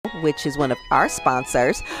which is one of our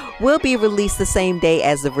sponsors, will be released the same day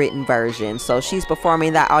as the written version. So she's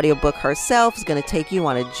performing that audiobook herself. It's going to take you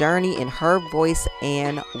on a journey in her voice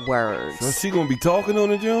and words. So she going to be talking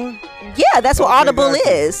on it, John? Yeah, that's what Audible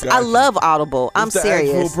is. Gotcha. I love Audible. I'm serious.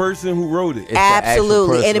 It's the actual person who wrote it.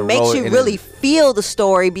 Absolutely. And it makes you really feel the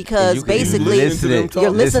story because basically you're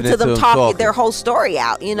listening to them talk their whole story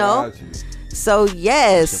out, you know? So,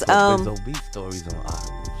 yes. Stories on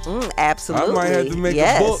Audible. Absolutely. I might have to make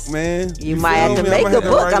a book, man. You might have to make a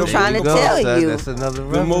book. I'm trying to tell you. That's another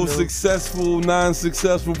the most successful,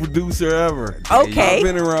 non-successful producer ever. Okay. I've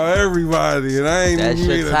been around everybody, and I ain't even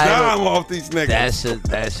made a dime off these niggas.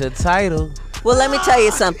 That's your title. Well, let me tell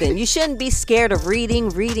you something. You shouldn't be scared of reading.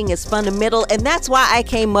 Reading is fundamental, and that's why I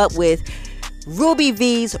came up with Ruby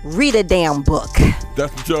V's Read a Damn Book.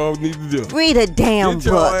 That's what y'all need to do. Read a damn Get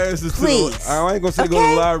your book, asses please. I ain't gonna say go to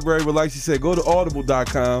the library, but like she said, go to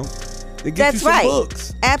audible.com and get you some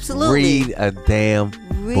books. Absolutely. Read a damn book.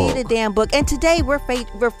 Read a damn book. And today we're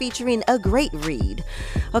featuring a great read.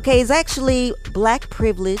 Okay, it's actually Black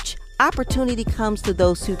Privilege. Opportunity Comes to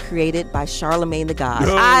Those Who Create It by Charlemagne the God.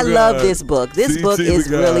 I love this book. This book is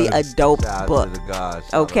really a dope book.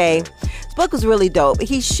 Okay. This book was really dope.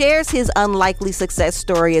 He shares his unlikely success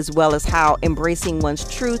story as well as how embracing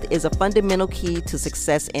one's truth is a fundamental key to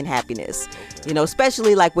success and happiness. You know,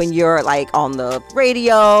 especially like when you're like on the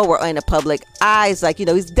radio or in the public eyes, like, you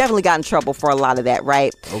know, he's definitely got in trouble for a lot of that,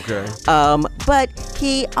 right? Okay. But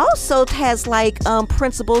he also has like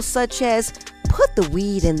principles such as put the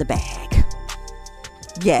weed in the bag.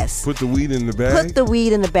 Yes. Put the weed in the bag? Put the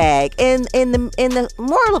weed in the bag. And in the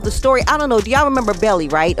moral of the story, I don't know, do y'all remember Belly,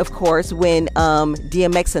 right? Of course, when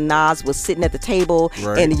DMX and Nas was sitting at the table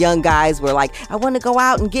and the young guys were like, I want to go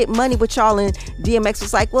out and get money with y'all. And DMX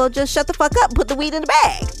was like, well, just shut the fuck up and put the weed in the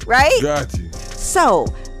bag, right? Got you. So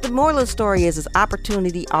the moral of the story is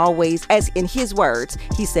opportunity always, as in his words,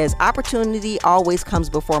 he says, opportunity always comes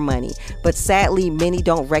before money. But sadly, many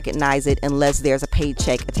don't recognize it unless there's a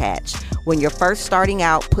paycheck attached. When you're first starting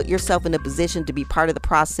out, put yourself in a position to be part of the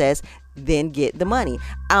process, then get the money.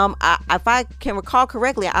 If I can recall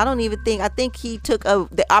correctly, I think he took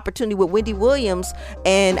the opportunity with Wendy Williams,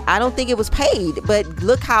 and I don't think it was paid, but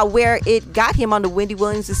look where it got him on the Wendy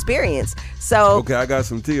Williams experience. So okay, I got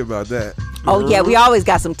some tea about that. Oh yeah, we always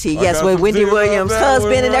got some tea. Yes, with Wendy Williams'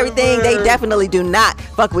 husband and everything, they definitely do not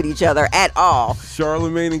fuck with each other at all.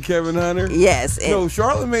 Charlemagne and Kevin Hunter? Yes. No,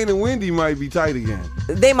 Charlemagne and Wendy might be tight again.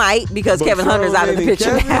 They might, because Kevin Hunter's out of the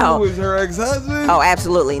picture Kevin, now. who is her ex-husband? Oh,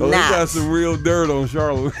 absolutely not. They got some real dirt on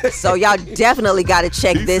Charlemagne. So y'all definitely got to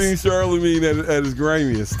check this. He's seen Charlemagne at his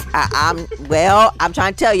grimiest. I'm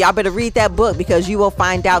trying to tell you, y'all better read that book because you will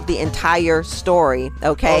find out the entire story.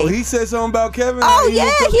 Okay. Oh, he said something about Kevin. Oh yeah,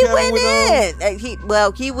 he went in.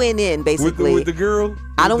 He went in basically with the girl.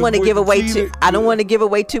 I don't want to give away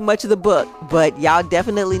too much of the book, but y'all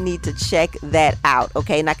definitely need to check that out,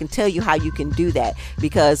 okay? And I can tell you how you can do that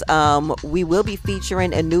because we will be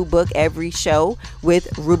featuring a new book every show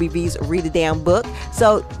with Ruby V's Read a Damn Book.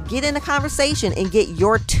 So get in the conversation and get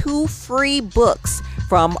your 2 free books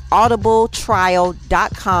from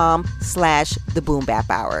audibletrial.com/The Boom Bap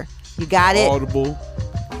Hour. You got it?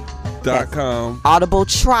 Audible.com.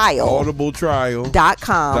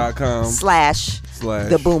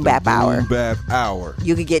 Audibletrial.com/The Boom Bap Hour.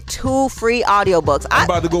 You can get 2 free audiobooks. I'm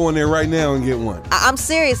about to go in there right now and get one. I'm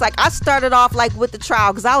serious. Like, I started off like with the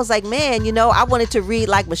trial because I was like, man, you know, I wanted to read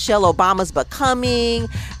like Michelle Obama's Becoming,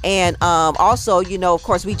 and also, you know, of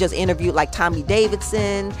course, we just interviewed like Tommy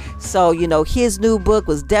Davidson, so you know his new book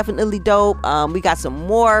was definitely dope. We got some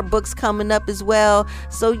more books coming up as well.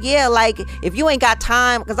 So yeah, like if you ain't got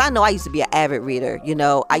time, because I know I used to be an avid reader. You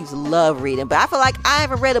know, I used to love reading, but I feel like I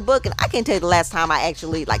haven't read a book, and I can't tell you the last time I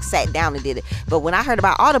actually like sat down and did it. But when I heard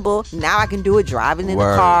about Audible, now I can do it driving in the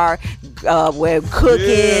car, we're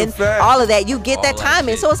cooking, all of that. You get that time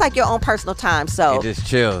in, so it's like your own personal time. So it just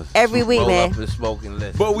chills every week, man.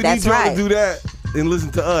 But we need y'all to do that and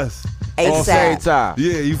listen to us. ASAP. Same time.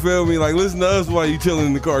 Yeah, you feel me? Like, listen to us while you chilling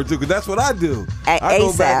in the car too, because that's what I do. I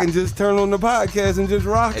go back and just turn on the podcast and just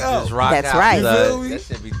rock out. That's right. You feel me? That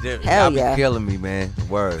should be different. Hell Y'all be killing me, man.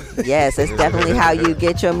 Word. Yes, it's definitely how you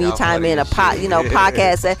get your me time in.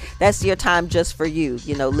 Podcast. That's your time just for you.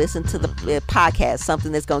 You know, listen to the podcast,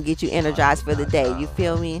 something that's gonna get you energized for the day. You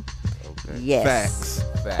feel me? Okay. Yes.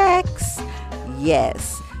 Facts.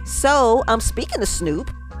 Yes. So, speaking of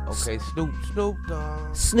Snoop. Okay,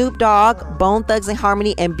 Snoop Dogg, Bone Thugs and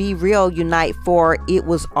Harmony, and Be Real unite for It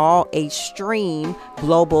Was All a Stream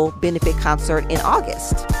global benefit concert in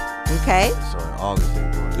August. Okay? So in August they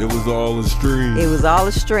doing it. It was all a stream. It was all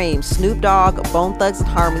a stream. Snoop Dogg, Bone Thugs and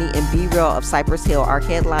Harmony, and B-Real of Cypress Hill are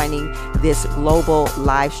headlining this global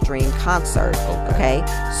live stream concert. Okay,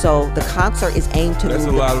 so the concert is aimed to. That's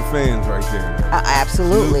a lot of fans right there.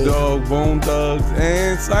 Absolutely. Snoop Dogg, Bone Thugs,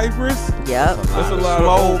 and Cypress. Yep. That's a lot of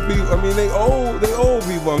old people. I mean, they old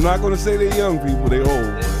people. I'm not going to say they're young people. They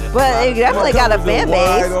old. But they definitely got a fan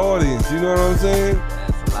base. Wide audience. You know what I'm saying?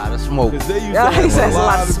 That's a lot of smoke. They used to he says a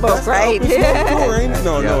lot of smoke, right? No, it ain't.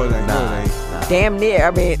 No, it ain't. Damn near.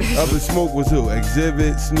 I mean, Up in Smoke was who?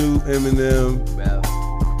 Exhibit, Snoop, Eminem.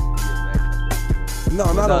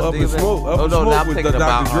 No, not Up in Smoke. Up in Smoke was the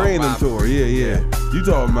Dr. Dre and them tour. Yeah. You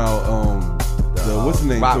talking about the what's the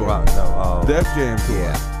name tour? Def Jam tour.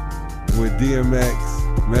 Yeah. With DMX,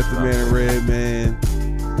 Method Man, and Redman.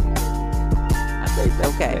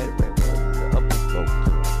 okay.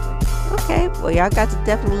 Okay, well, y'all got to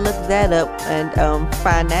definitely look that up and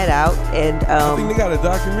find that out. And I think they got a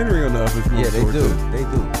documentary on the Up in Smoke. Yeah, they tour do. Too. They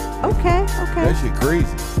do. Okay. That shit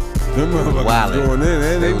crazy. Them motherfuckers going in,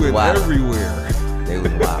 and they went everywhere. They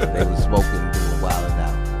was wild. They was smoking, doing wilding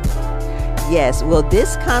out. Yes, well,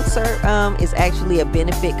 this concert is actually a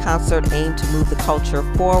benefit concert aimed to move the culture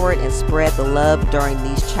forward and spread the love during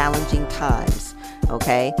these challenging times.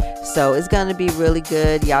 Okay, so it's gonna be really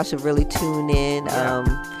good. Y'all should really tune in.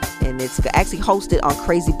 And it's actually hosted on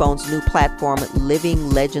Crazy Bones' new platform,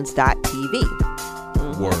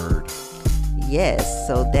 livinglegends.tv. Word. Yes,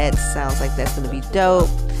 so that sounds like that's gonna be dope.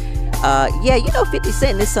 50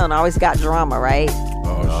 Cent and his son always got drama, right?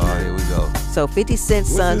 Oh, shit. Here we go. So 50 Cent's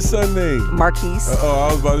son. What's his son name? Marquise.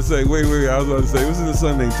 I was about to say, wait. I was about to say, what's his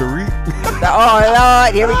son name? Tariq? Oh,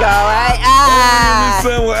 Lord. Here we go, right? His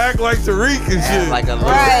son will act like Tariq and shit. Like a little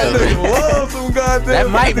Right. They love some goddamn. That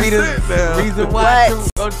might be the reason why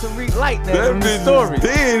Tariq like that in the bitch story. is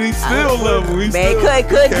dead. He still love him. Man,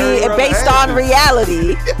 could be based on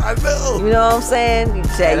reality. I know. You know what I'm saying?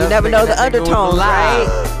 You never know the undertones, right?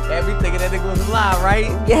 Everything that nigga was a lie,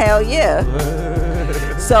 right? Yeah, hell yeah.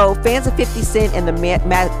 So fans of 50 Cent and the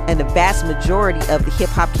vast majority of the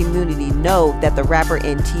hip-hop community know that the rapper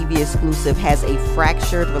and TV exclusive has a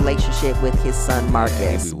fractured relationship with his son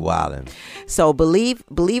Marcus. He be wildin'. So believe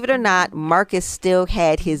it or not, Marcus still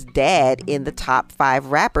had his dad in the top 5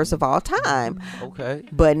 rappers of all time. Okay.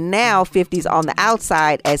 But now 50's on the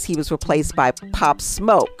outside as he was replaced by Pop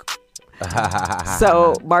Smoke.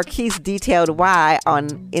 So Marquise detailed why on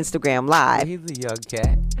Instagram Live. He's a young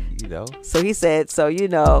cat, you know. So he said,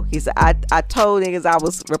 he said, I told niggas I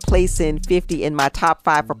was replacing 50 in my top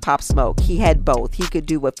 5 for Pop Smoke. He had both. He could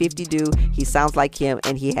do what 50 do. He sounds like him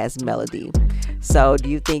and he has melody. So do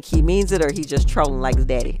you think he means it or he just trolling like his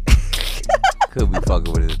daddy? Could be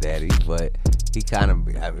fucking with his daddy, but he kind of,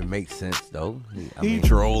 it makes sense though. He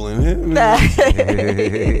trolling him. But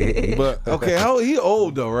okay, he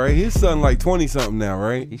old though, right? His son like 20 something now,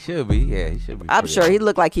 right? He should be. Yeah, he should be. I'm sure old. he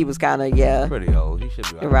looked like he was kind of pretty old. He should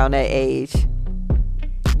be around that age.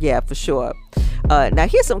 Yeah, for sure. Now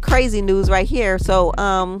here's some crazy news right here. So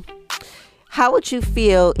how would you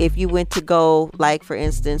feel if you went to go, like for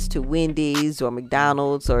instance, to Wendy's or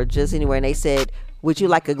McDonald's or just anywhere, and they said, would you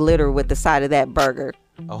like a glitter with the side of that burger?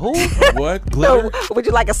 A who? What? Glitter? Would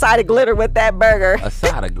you like a side of glitter with that burger? A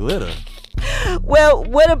side of glitter? Well,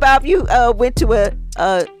 what about if you went to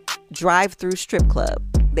a drive-through strip club?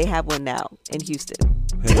 They have one now in Houston.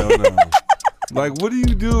 Hell no. Like, what do you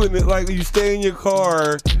do? Like, you stay in your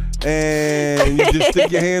car and you just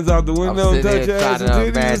stick your hands out the window and touch your ass and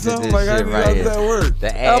titties or something? Like, how does that work?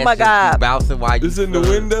 The ass oh my God! Bouncing while you it's in the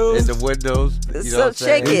windows. In the windows. You so know what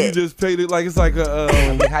check I'm saying? it. You just paid it like it's like a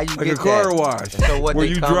how you like get a car that? wash. So what where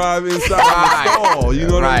they you come- drive inside the stall. You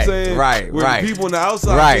know what I'm saying? Right. Where the people on the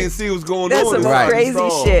outside can't see what's going That's on. some crazy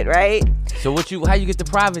shit, right? So how you get the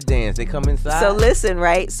private dance? They come inside? So listen,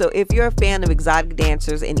 right? So if you're a fan of exotic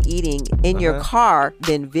dancers and eating in your car,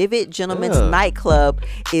 then Vivid Gentleman's Nightclub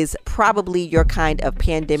is probably your kind of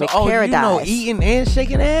pandemic paradise. You know, eating and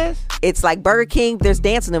shaking ass? It's like Burger King. There's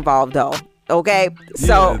dancing involved though. Okay,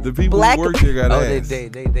 so the people who work there got ass. They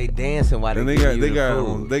dancing while and they got food.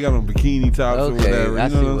 they got on bikini tops or whatever. You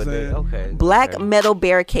know what I'm saying? Okay. Black metal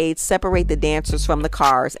barricades separate the dancers from the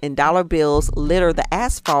cars, and dollar bills litter the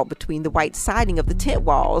asphalt between the white siding of the tent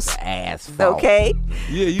walls. Asphalt. Okay.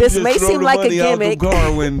 Yeah, you this just may throw seem the like a money out gimmick. the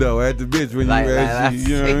car window at the bitch when you actually,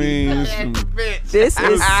 you know what I mean? This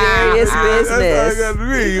is serious business. That's how I got to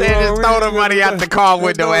be. They just throw the money out the car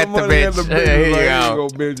window at the bitch. Here you go.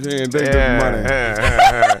 Bitch, and take the money.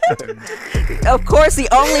 Of course, the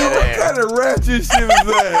only What kind of ratchet shit is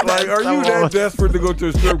that? Like, are you that desperate to go to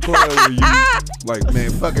a strip club where you like, man,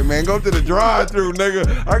 fuck it, man, go to the drive-thru, nigga.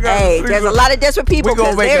 I got there's a lot of desperate people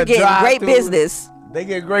because they're getting great business. They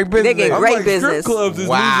get great business. They get great business. Strip clubs is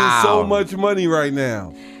losing so much money right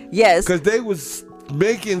now. Yes. Because they was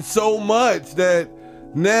making so much that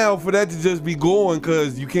now for that to just be going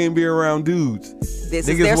because you can't be around dudes. This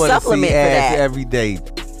is their supplement for that. Every day.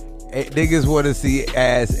 Niggas want to see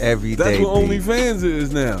ass every day. That's what OnlyFans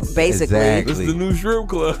is now. Basically. This is the new strip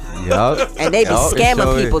club. Yup. And they be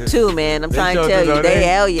scamming people too, man. I'm trying to tell you.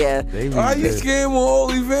 Hell yeah. Why you scamming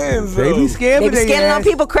on OnlyFans, though? They be scamming. They be scamming on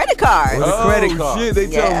people's credit cards. Credit card. Shit, they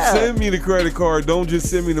tell them, send me the credit card. Don't just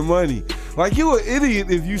send me the money. Like, you an idiot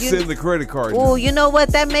if you send the credit card. Oh, you know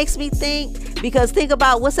what that makes me think? Because think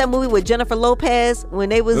about, what's that movie with Jennifer Lopez when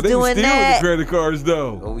they was doing that? The credit cards,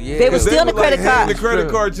 though. Oh, yeah. They were stealing the credit card. The credit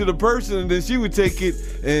card to the person, and then she would take it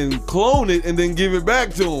and clone it and then give it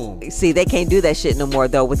back to them. See, they can't do that shit no more,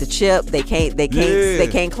 though. With the chip, they can't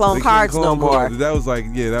clone cards no more. That was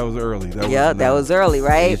like, that was early. That was early,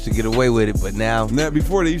 right? They used to get away with it, but now.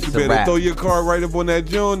 Before they used to be able to throw your card right up on that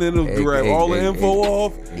joint, and it'll grab all the info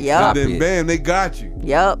off. Yep. And then bam, they got you.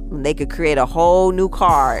 Yep. They could create a whole new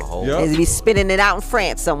card. And be spinning it out in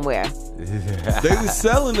France somewhere. They was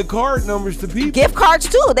selling the card numbers to people. Gift cards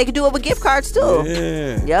too. They could do it with gift cards too.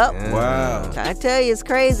 Yeah. Yep. Wow. I tell you, it's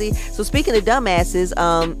crazy. So speaking of dumbasses,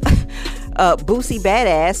 Boosie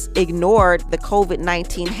Badass ignored the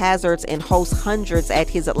COVID-19 hazards and hosts hundreds at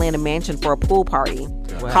his Atlanta mansion for a pool party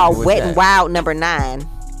called Wet and Wild number 9.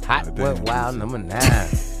 Hot, wet, wild number 9.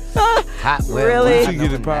 Hot, wet, really? She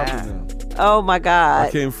get it popping now. Oh my God!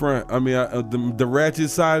 I can't front. I mean, the ratchet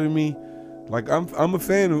side of me, like I'm a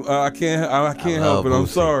fan of. I can't help it. Boosie. I'm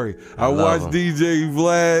sorry. I watch DJ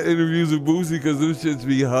Vlad interviews with Boosie because those shits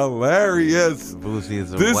be hilarious. Boosie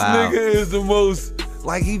is this nigga is the most.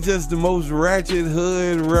 Like, he just the most ratchet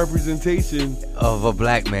hood representation of a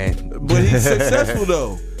black man. But he's successful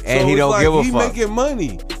though. And so he don't give a fuck. He making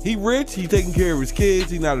money. He rich. He taking care of his kids.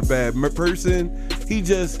 He not a bad person. He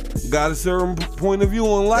just got a certain point of view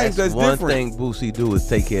on life that's different. One thing Boosie do is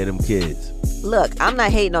take care of them kids. Look, I'm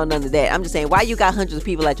not hating on none of that. I'm just saying, why you got hundreds of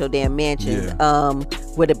people at your damn mansion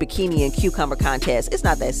with a bikini and cucumber contest? It's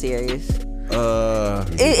not that serious.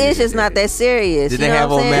 It's just not that serious. Did they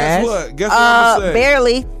have on masks? Guess what I'm gonna say?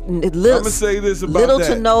 Barely. I'm gonna say this about little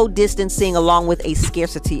that. to no distancing, along with a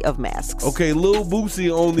scarcity of masks. Okay, Lil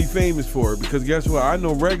Boosie only famous for it because guess what? I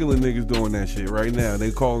know regular niggas doing that shit right now.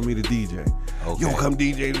 They calling me the DJ. Okay. Yo, come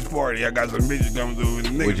DJ this party. I got some bitches coming through.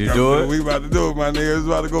 Would you do it? We about to do it, my nigga. It's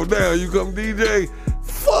about to go down. You come DJ?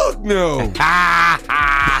 Fuck no.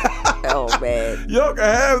 Oh, man. Y'all can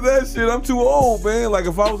have that shit. I'm too old, man. Like,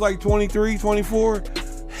 if I was like 23, 24,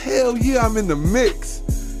 hell yeah, I'm in the mix.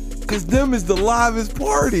 Cause them is the livest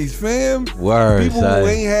parties, fam. Word, people who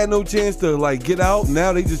ain't had no chance to like get out,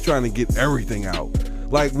 now they just trying to get everything out.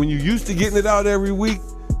 Like when you used to getting it out every week,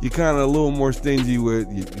 you kind of a little more stingy with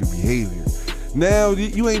your behavior. Now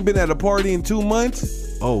you ain't been at a party in 2 months.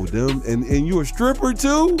 Oh, them and you a stripper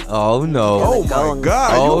too? Oh no! Oh my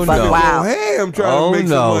God! Oh no! Wow! Ham trying to make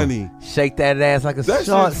some money. Shake that ass like a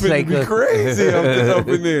short shaker. Be crazy up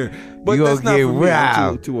in there. But you that's not for me. I'm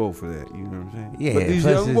wild. too old for that. You know what I'm saying? Yeah. But these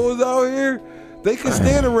young boys out here, they can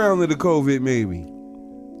stand around to the COVID maybe.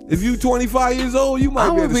 If you 25 years old, you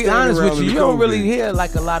might be able to stand around. I'm gonna be honest with you. You don't really hear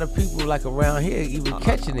like a lot of people like around here even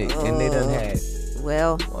catching it, and they done had.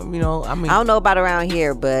 Well, you know, I mean, I don't know about around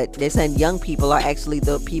here, but they're saying young people are actually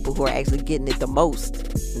the people who are actually getting it the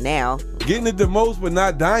most now. Getting it the most, but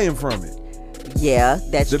not dying from it. Yeah,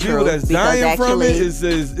 that's true. The people that's dying from it is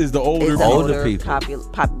the older people.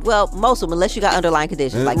 Well, most of them, unless you got underlying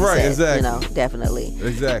conditions, like right, you said. Exactly. You know, definitely.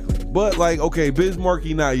 Exactly. But like, okay, Biz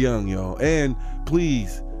Markie not young, yo, and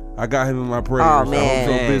please. I got him in my prayers. Oh, man.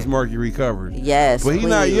 I hope so Biz Markie recovered. Yes, but he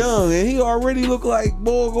not young, and he already look like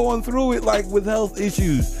boy going through it like with health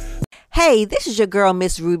issues. Hey, this is your girl,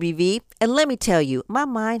 Miss Ruby V. And let me tell you, my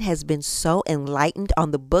mind has been so enlightened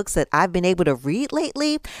on the books that I've been able to read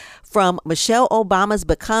lately, from Michelle Obama's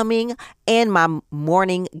Becoming and my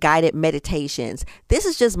morning guided meditations. This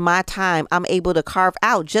is just my time I'm able to carve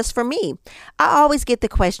out just for me. I always get the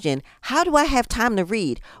question, how do I have time to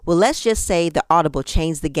read? Well, let's just say the Audible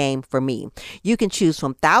changed the game for me. You can choose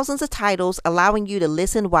from thousands of titles, allowing you to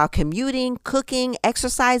listen while commuting, cooking,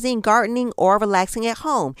 exercising, gardening, or relaxing at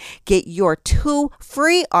home. Get your 2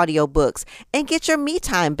 free audiobooks and get your me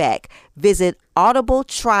time back. Visit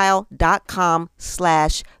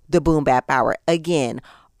audibletrial.com/The Boom Bap Hour. Again,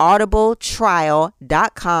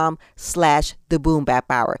 audibletrial.com/The Boom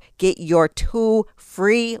Bap Hour. Get your 2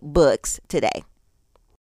 free books today.